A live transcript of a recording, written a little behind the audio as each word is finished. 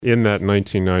In that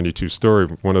 1992 story,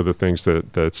 one of the things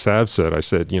that Sav said, I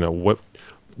said,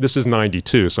 this is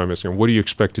 92, so I'm asking, what do you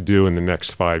expect to do in the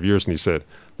next 5 years? And he said,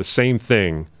 the same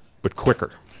thing, but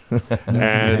quicker.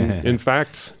 And in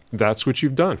fact, that's what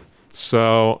you've done.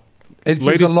 So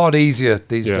it's a lot easier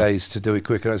these days to do it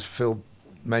quicker, as Phil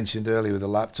mentioned earlier with the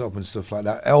laptop and stuff like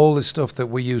that. All the stuff that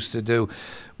we used to do.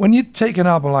 When you take an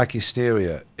album like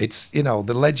Hysteria, it's, the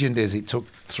legend is it took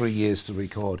 3 years to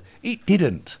record. It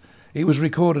didn't. It was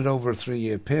recorded over a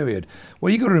 3-year period.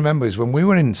 What you got to remember is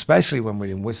especially when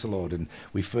we were in Whistlewood and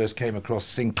we first came across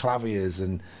synclaviers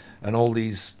and all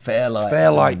these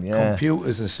Fairlight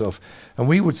computers and stuff, and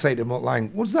we would say to Mutt Lang,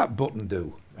 what does that button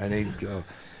do? And he'd go,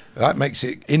 that makes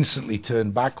it instantly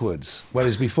turn backwards.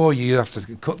 Whereas before you have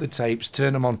to cut the tapes,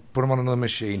 turn them on, put them on another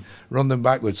machine, run them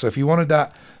backwards. So if you wanted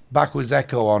that backwards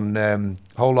echo on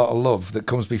Whole Lot of Love that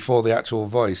comes before the actual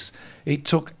voice, it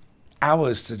took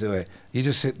hours to do it. You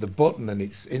just hit the button and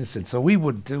it's instant. So we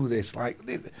would do this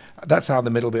that's how the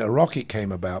middle bit of Rocket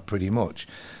came about pretty much.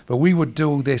 But we would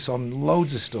do this on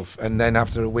loads of stuff, and then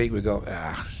after a week we'd go,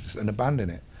 and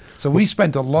abandon it. So we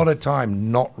spent a lot of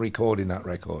time not recording that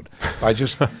record by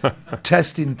just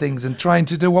testing things and trying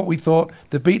to do what we thought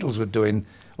the Beatles were doing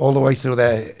all the way through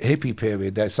their hippie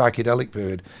period, their psychedelic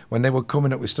period, when they were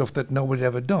coming up with stuff that nobody had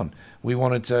ever done. We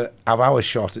wanted to have our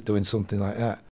shot at doing something like that.